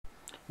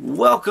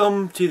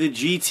Welcome to the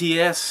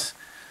GTS.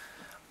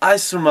 I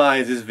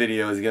surmise this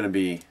video is going to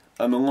be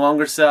on the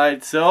longer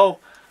side, so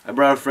I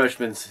brought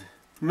refreshments.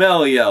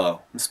 Mellow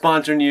Yellow. I'm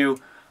sponsoring you.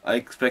 I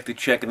expect a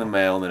check in the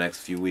mail in the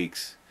next few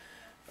weeks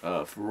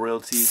for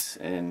royalties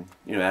and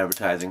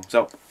advertising.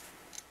 So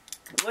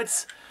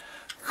let's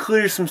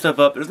clear some stuff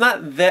up. There's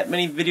not that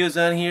many videos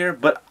on here,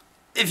 but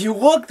if you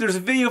look, there's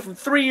a video from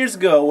 3 years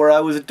ago where I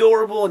was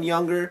adorable and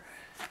younger,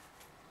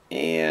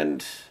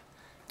 and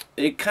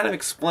it kind of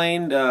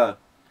explained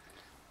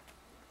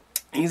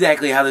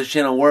exactly how this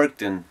channel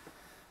worked and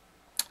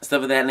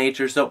stuff of that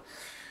nature. So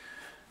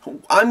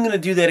I'm going to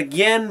do that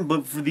again,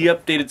 but for the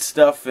updated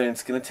stuff, and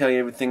it's going to tell you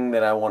everything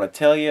that I want to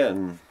tell you,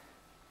 and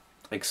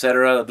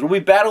etc. There will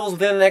be battles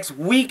within the next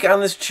week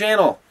on this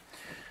channel.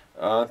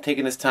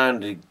 Taking this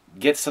time to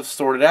get stuff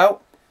sorted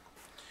out,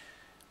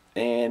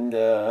 and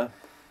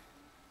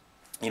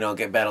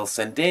get battles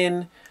sent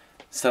in,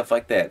 stuff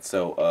like that.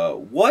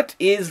 So what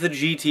is the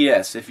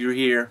GTS? If you're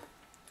here,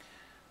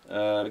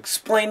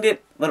 explained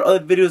it. A lot of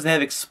other videos that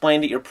have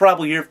explained it. You're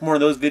probably here for more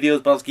of those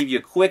videos, but I'll just give you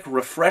a quick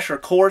refresher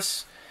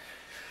course.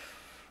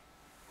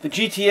 The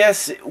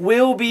GTS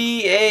will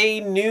be a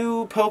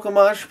new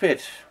Pokemon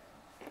pit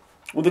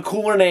with a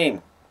cooler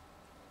name.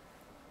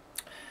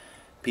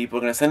 People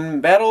are going to send in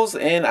battles,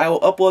 and I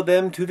will upload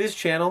them to this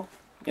channel.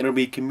 It'll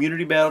be a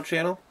community battle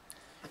channel,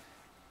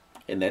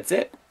 and that's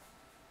it.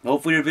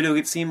 Hopefully your video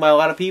gets seen by a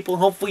lot of people,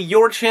 and hopefully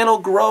your channel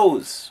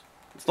grows.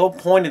 That's the whole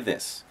point of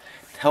this.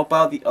 Help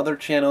out the other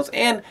channels,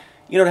 and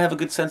to have a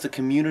good sense of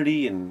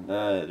community. And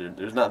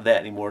there's not that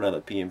anymore now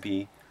that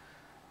PMP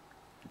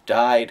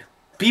died.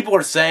 People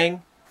are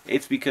saying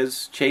it's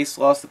because Chase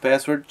lost the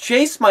password.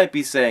 Chase might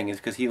be saying it's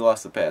because he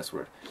lost the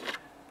password.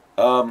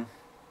 But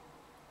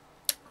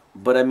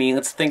I mean,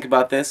 let's think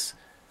about this.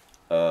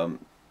 Do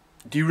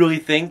you really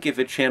think if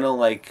a channel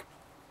like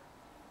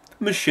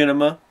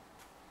Machinima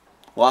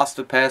lost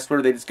the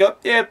password, they just go,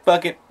 yeah,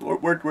 fuck it,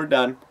 we're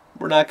done.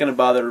 We're not going to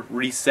bother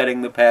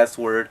resetting the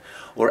password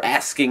or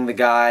asking the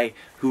guy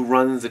who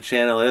runs the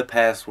channel the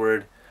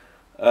password.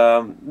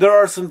 There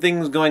are some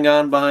things going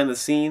on behind the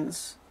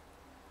scenes.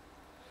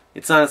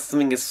 It's not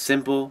something as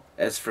simple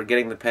as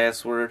forgetting the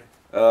password.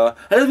 That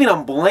doesn't mean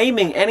I'm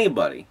blaming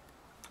anybody.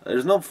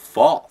 There's no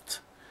fault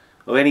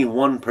of any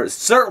one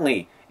person.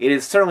 It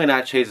is certainly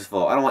not Chase's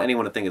fault. I don't want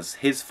anyone to think it's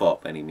his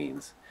fault by any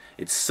means.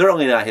 It's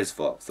certainly not his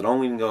fault. So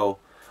don't even go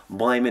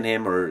blaming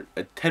him or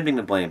attempting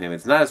to blame him.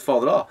 It's not his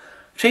fault at all.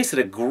 Chase did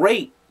a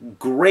great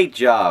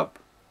job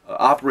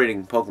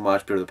operating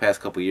Pokemon over the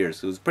past couple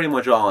years. It was pretty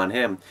much all on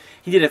him.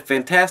 He did a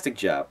fantastic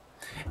job.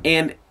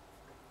 And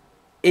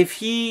if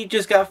he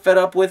just got fed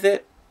up with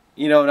it,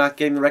 not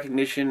getting the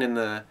recognition and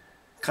the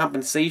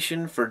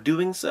compensation for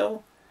doing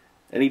so,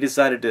 and he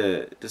decided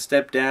to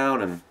step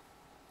down and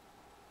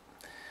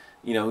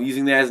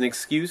using that as an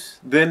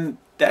excuse, then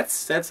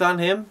that's on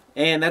him,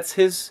 and that's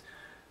his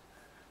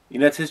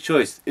that's his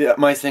choice.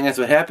 Am I saying that's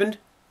what happened?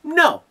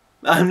 No.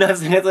 I'm not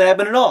saying that's what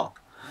happened at all.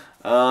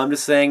 I'm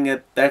just saying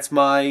that that's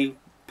my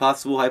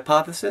possible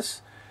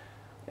hypothesis.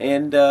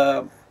 And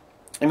I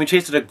mean,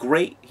 Chase did a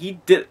great. He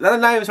did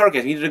not even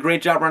sarcasm. He did a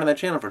great job running that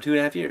channel for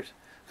 2.5 years.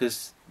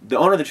 Because the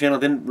owner of the channel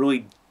didn't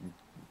really.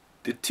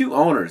 The two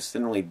owners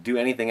didn't really do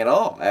anything at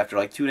all after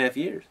like 2.5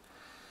 years,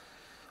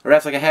 or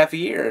after like a half a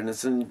year. And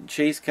then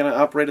Chase kind of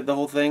operated the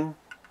whole thing,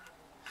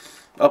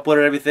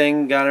 uploaded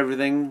everything, got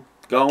everything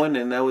going,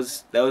 and that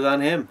was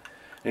on him.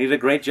 And he did a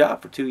great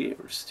job for 2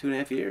 years,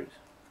 2.5 years.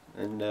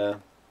 And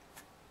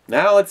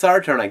now it's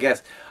our turn, I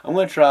guess. I'm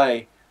going to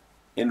try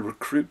and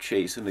recruit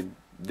Chase into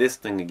this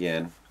thing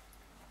again.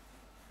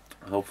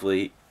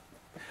 Hopefully,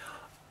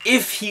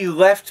 if he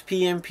left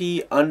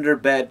PMP under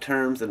bad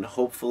terms, then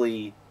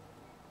hopefully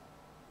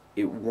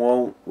it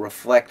won't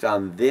reflect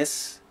on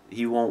this.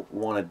 He won't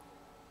want to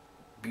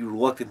be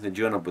reluctant to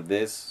join up with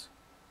this.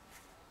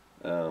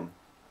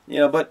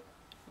 But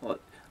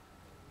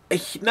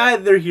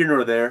neither here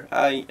nor there.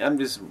 I'm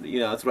just,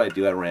 that's what I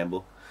do. I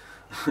ramble.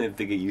 I have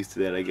to get used to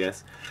that, I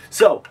guess.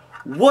 So,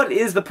 what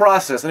is the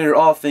process? I know you're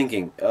all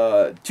thinking.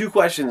 2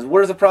 questions.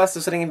 What is the process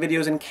of sending in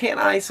videos, and can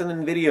I send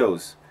in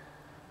videos?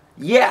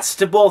 Yes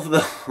to both of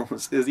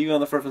those. Because even on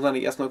the first one's not a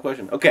yes/no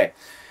question. Okay.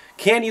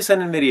 Can you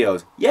send in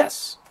videos?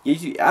 Yes.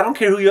 I don't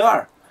care who you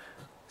are.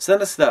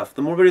 Send us stuff.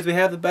 The more videos we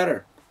have, the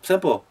better.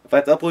 Simple. If I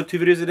have to upload 2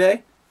 videos a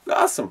day,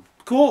 awesome.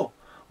 Cool.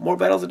 More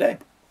battles a day.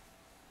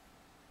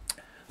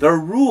 There are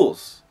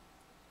rules,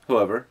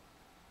 however,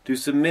 to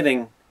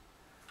submitting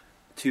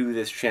to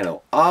this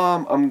channel.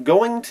 I'm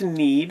going to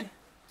need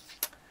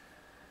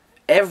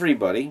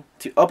everybody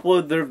to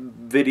upload their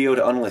video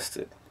to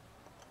Unlisted.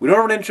 We don't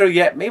have an intro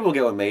yet. Maybe we'll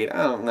get one made.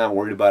 I'm not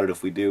worried about it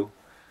if we do.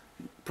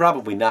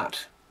 Probably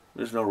not.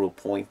 There's no real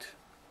point.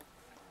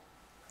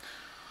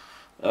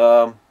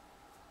 You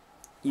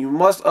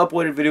must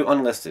upload a video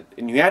unlisted.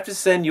 And you have to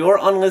send your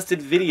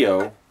unlisted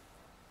video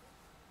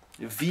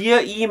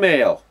via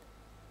email.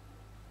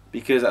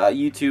 Because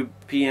YouTube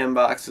PM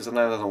boxes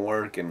sometimes doesn't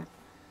work, and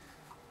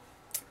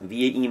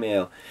via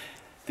email.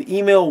 The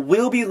email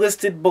will be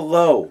listed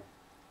below.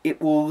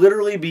 it will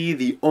literally be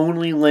the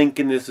only link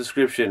in this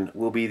description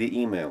will be the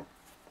email.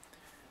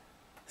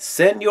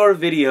 Send your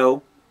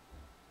video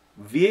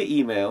via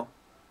email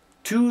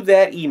to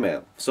that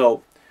email.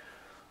 So,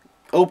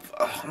 I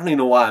don't even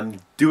know why I'm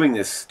doing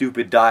this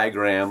stupid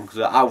diagram, because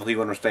I obviously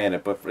you understand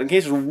it, but in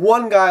case there's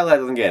one guy that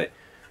doesn't get it,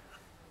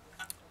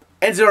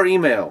 enter our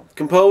email.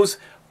 Compose,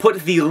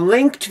 put the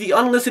link to the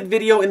unlisted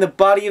video in the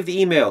body of the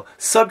email.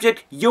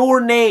 Subject, your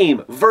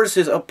name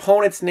versus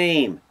opponent's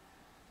name.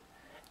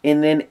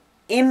 And then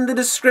in the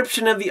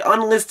description of the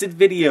unlisted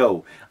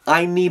video,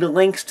 I need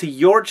links to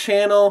your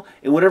channel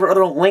and whatever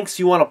other links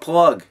you want to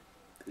plug.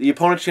 The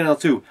opponent's channel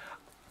too.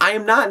 I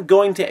am not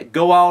going to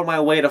go out of my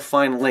way to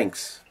find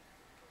links.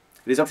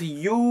 It is up to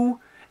you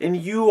and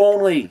you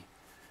only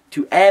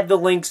to add the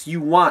links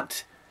you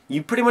want.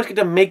 You pretty much get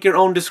to make your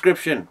own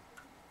description.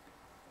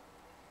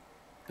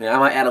 I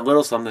might add a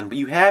little something, but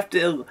you have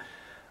to,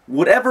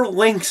 whatever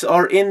links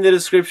are in the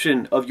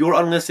description of your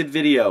unlisted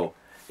video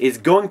is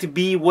going to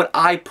be what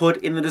I put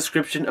in the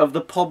description of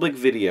the public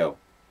video.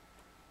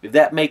 If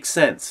that makes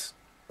sense.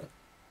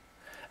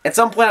 At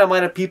some point I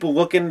might have people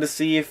looking to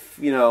see if,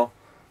 if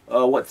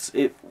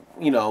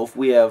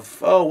we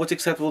have, what's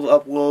acceptable to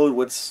upload,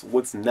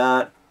 what's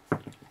not.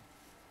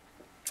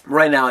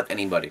 Right now it's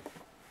anybody.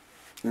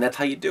 And that's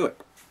how you do it.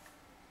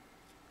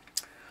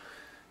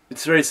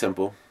 It's very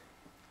simple.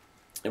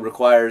 It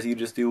requires you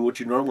just do what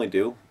you normally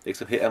do,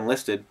 except hit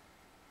unlisted,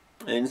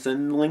 and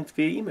send the link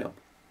via email.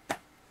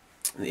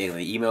 The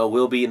email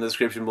will be in the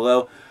description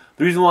below.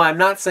 The reason why I'm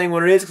not saying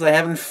what it is because I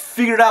haven't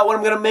figured out what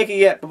I'm going to make it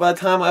yet. But by the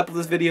time I upload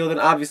this video, then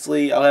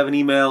obviously I'll have an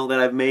email that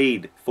I've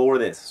made for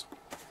this.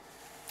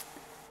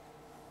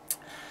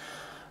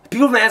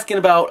 People have been asking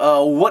about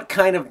what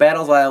kind of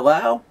battles I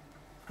allow.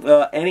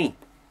 Any.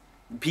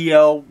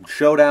 PL,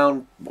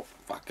 Showdown,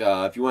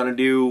 if you want to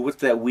do, what's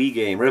that Wii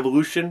game?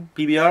 Revolution?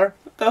 PBR?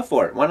 Go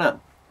for it. Why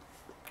not?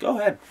 Go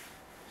ahead.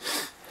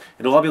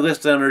 It'll all be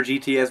listed under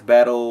GTS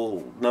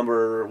battle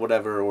number,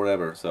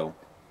 whatever. So,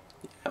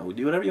 yeah, we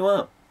do whatever you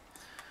want.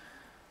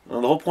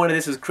 Well, the whole point of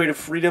this is creative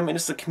freedom, and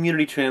it's a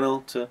community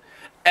channel to...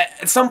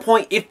 At some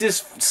point, if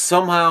this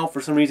somehow,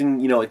 for some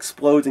reason,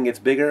 explodes and gets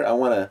bigger, I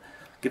want to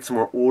get some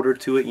more order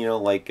to it,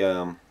 like,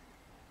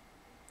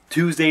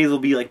 Tuesdays will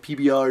be like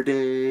PBR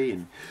day,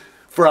 and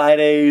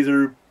Fridays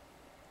are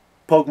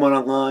Pokemon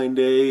Online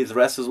days, the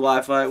rest is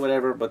Wi-Fi,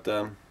 whatever, but,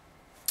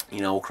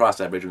 we'll cross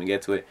that bridge when we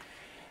get to it.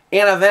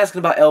 And I've asked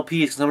about LPs,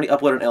 because somebody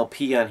uploaded an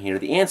LP on here.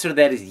 The answer to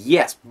that is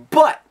yes,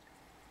 but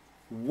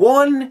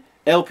one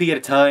LP at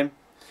a time,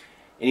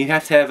 and you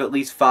have to have at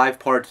least 5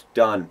 parts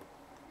done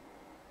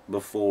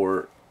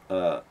before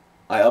I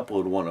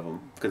upload one of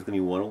them, because it's going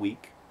to be one a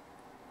week.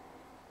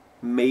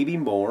 Maybe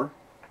more,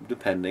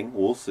 depending,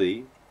 we'll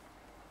see.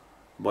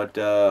 But,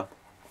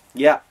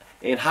 yeah,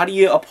 and how do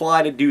you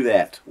apply to do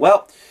that?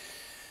 Well,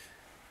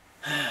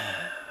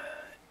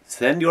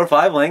 send your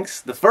 5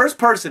 links. The first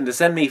person to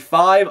send me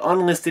 5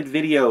 unlisted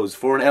videos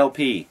for an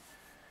LP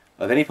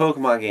of any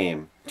Pokemon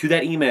game to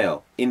that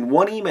email, in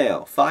one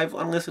email, 5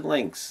 unlisted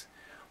links,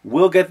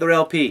 will get their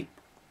LP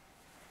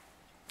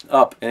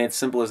up, and it's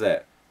simple as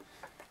that.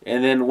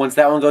 And then once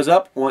that one goes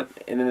up, and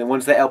then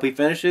once that LP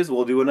finishes,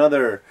 we'll do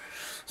another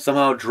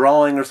somehow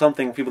drawing or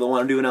something. People that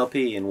want to do an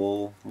LP, and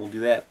we'll do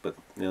that. But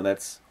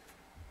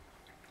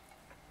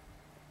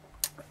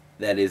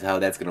that is how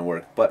that's going to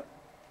work. But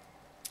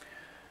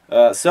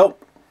so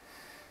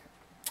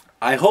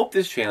I hope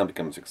this channel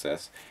becomes a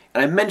success.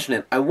 And I mentioned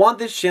it. I want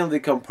this channel to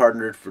become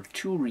partnered for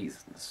 2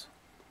 reasons.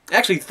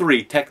 Actually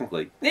 3,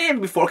 technically.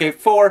 Before, okay,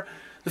 4.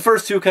 The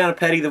first 2 kind of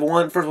petty.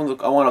 First one's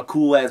I want a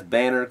cool ass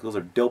banner. Those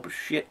are dope as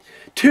shit.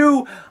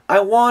 2, I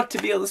want to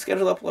be able to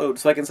schedule uploads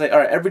so I can say, all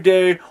right, every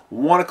day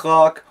 1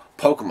 o'clock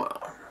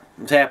Pokemon.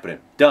 It's happening.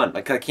 Done.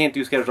 Like I can't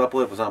do scheduled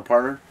upload if it's not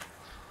partnered.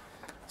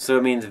 So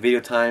it means video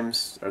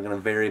times are going to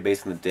vary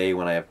based on the day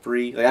when I have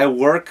free. Like I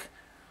work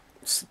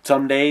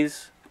some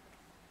days.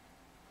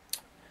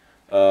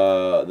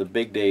 The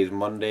big days,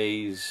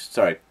 Mondays.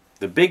 Sorry,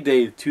 the big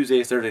days,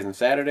 Tuesdays, Thursdays, and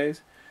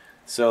Saturdays.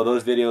 So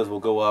those videos will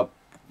go up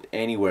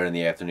anywhere in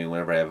the afternoon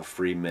whenever I have a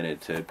free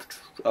minute to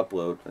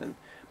upload.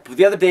 But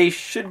the other days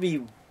should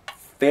be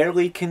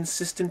fairly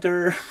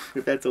consistenter,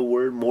 if that's a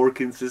word, more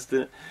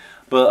consistent.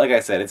 But like I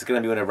said, it's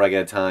going to be whenever I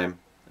get time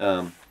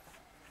to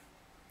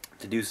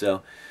do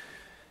so.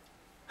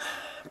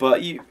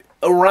 But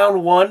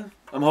around 1,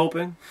 I'm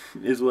hoping,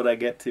 is what I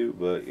get to.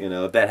 But,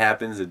 if that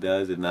happens, it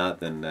does. If not,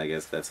 then I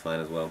guess that's fine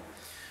as well.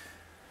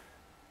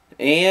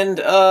 And,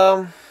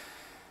 I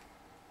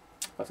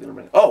was going to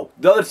bring... Oh,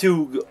 the other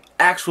 2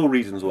 actual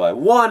reasons why.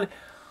 1,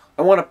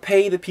 I want to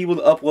pay the people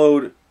to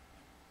upload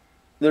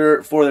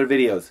for their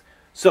videos.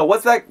 So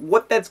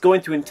what that's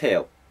going to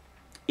entail,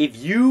 if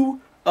you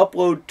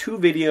upload 2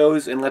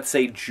 videos in, let's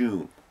say,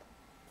 June,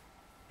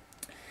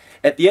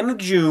 at the end of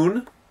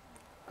June,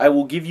 I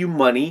will give you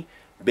money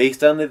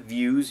based on the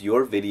views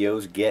your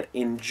videos get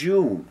in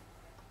June.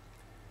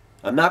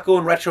 I'm not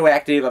going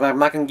retroactive. I'm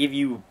not going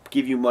to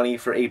give you money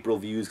for April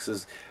views,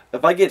 because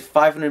if I get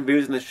 500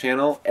 views in this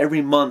channel,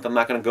 every month I'm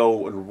not going to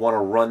go and want to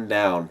run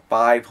down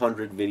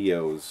 500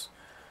 videos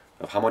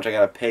of how much I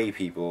gotta pay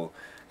people,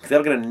 because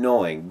that'll get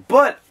annoying.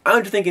 But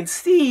I'm just thinking,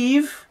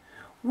 Steve,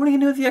 what are you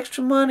gonna do with the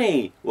extra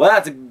money? Well,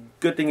 that's a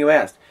good thing you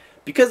asked.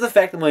 Because of the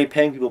fact that I'm only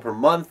paying people per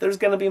month, there's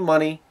gonna be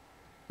money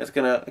that's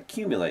gonna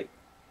accumulate.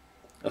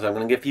 So I'm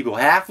gonna give people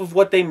half of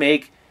what they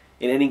make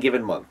in any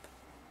given month.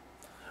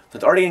 So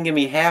it's already gonna give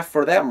me half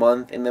for that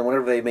month, and then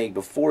whatever they make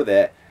before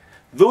that,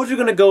 those are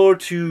going to go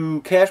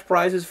to cash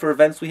prizes for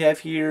events we have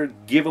here,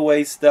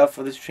 giveaway stuff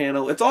for this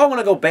channel. It's all going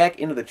to go back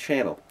into the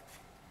channel.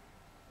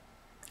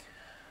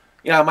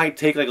 You know, I might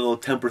take like a little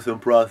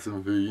 10%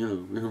 processing fee,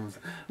 you know.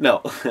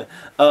 No.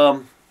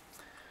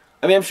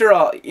 I mean, I'm sure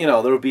I'll, you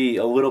know, there'll be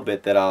a little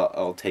bit that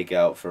I'll take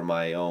out for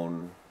my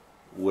own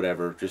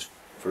whatever, just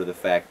for the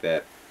fact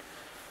that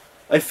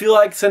I feel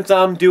like since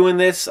I'm doing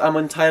this, I'm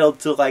entitled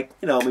to, like,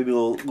 you know, maybe a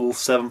little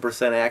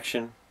 7%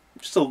 action.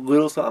 Just a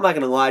little something. I'm not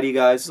going to lie to you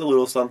guys. Just a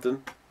little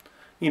something.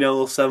 You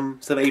know, some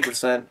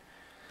 8%.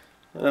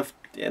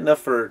 Enough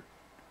for,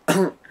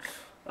 I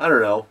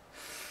don't know.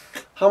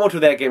 How much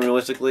would that get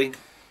realistically?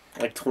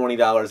 Like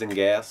 $20 in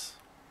gas.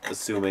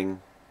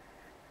 Assuming,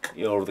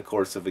 you know, over the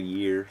course of a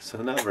year.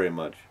 So not very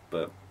much.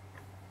 But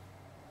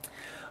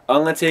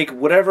I'm going to take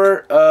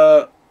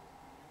whatever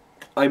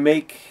I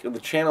make, or the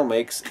channel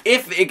makes,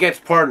 if it gets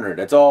partnered.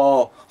 It's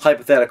all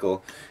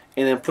hypothetical.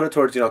 And then put it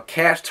towards, you know,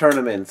 cash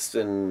tournaments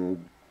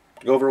and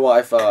over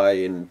Wi-Fi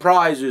and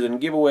prizes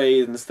and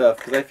giveaways and stuff,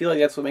 because I feel like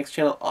that's what makes the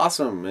channel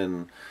awesome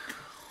and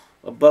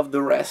above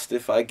the rest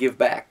if I give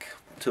back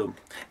to them.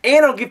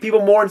 And I'll give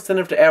people more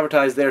incentive to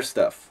advertise their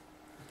stuff.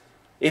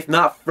 If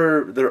not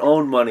for their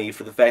own money,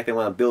 for the fact they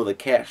want to build a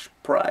cash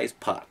prize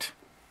pot.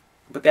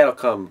 But that'll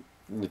come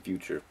in the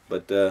future.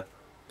 But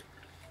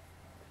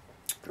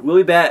we'll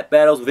be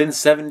battles within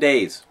 7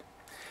 days.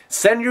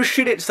 Send your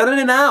shit in. Send it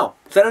in now.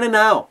 Send it in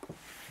now.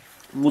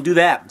 We'll do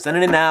that. Send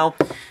it in now.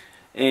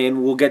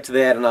 And we'll get to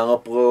that, and I'll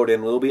upload,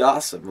 and it'll be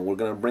awesome. And we're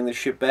going to bring this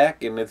shit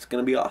back, and it's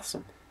going to be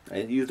awesome.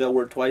 I used that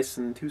word twice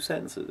in 2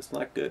 sentences. It's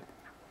not good.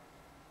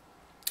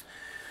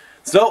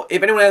 So,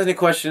 if anyone has any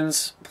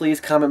questions,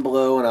 please comment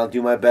below, and I'll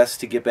do my best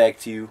to get back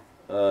to you.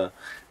 The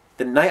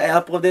night I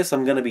upload this,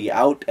 I'm going to be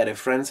out at a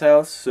friend's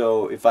house,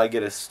 so if I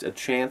get a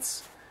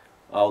chance,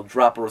 I'll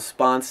drop a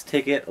response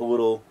ticket, a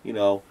little, you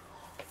know,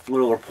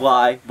 little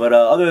reply. But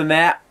other than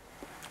that,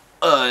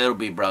 it'll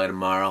be probably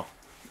tomorrow.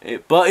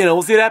 But, you know,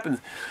 we'll see what happens.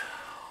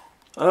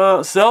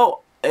 So,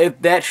 if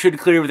that should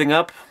clear everything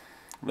up,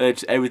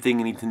 that's everything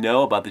you need to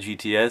know about the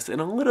GTS, and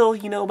a little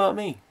you know about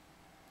me,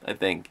 I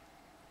think.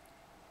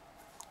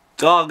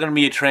 It's all going to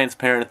be a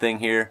transparent thing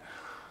here.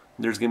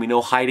 There's going to be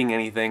no hiding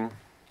anything.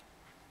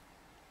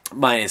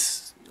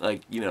 Minus,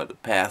 like, you know, the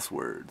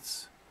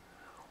passwords.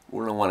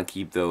 We're going to want to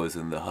keep those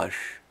in the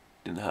hush,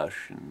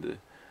 and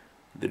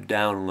the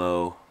down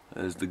low,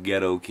 as the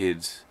ghetto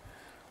kids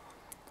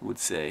would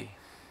say.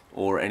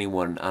 Or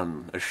anyone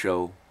on a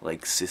show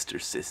like Sister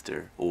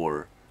Sister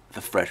or The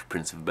Fresh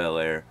Prince of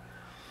Bel-Air.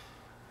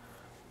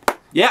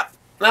 Yep,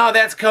 now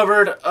that's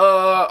covered.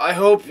 I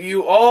hope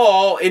you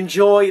all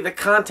enjoy the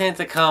content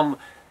to come.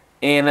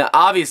 And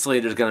obviously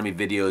there's going to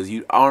be videos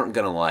you aren't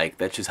going to like.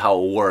 That's just how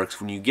it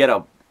works. When you get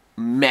a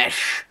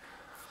mesh,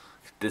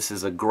 this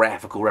is a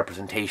graphical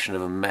representation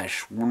of a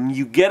mesh. When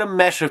you get a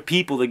mesh of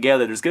people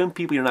together, there's going to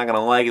be people you're not going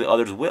to like,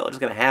 others will. It's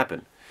going to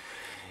happen.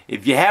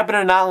 If you happen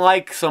to not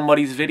like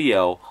somebody's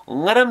video,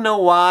 let them know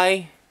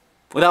why,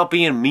 without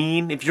being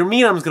mean. If you're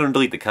mean, I'm just going to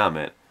delete the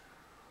comment.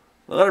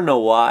 Let them know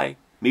why.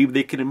 Maybe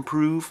they can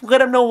improve. Let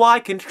them know why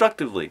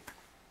constructively.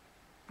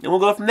 And we'll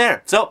go from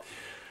there. So,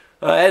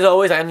 as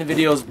always, I am the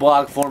videos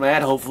blog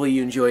format. Hopefully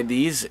you enjoyed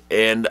these.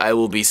 And I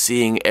will be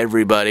seeing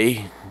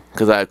everybody,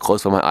 because I have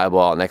close on my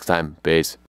eyeball next time. Peace.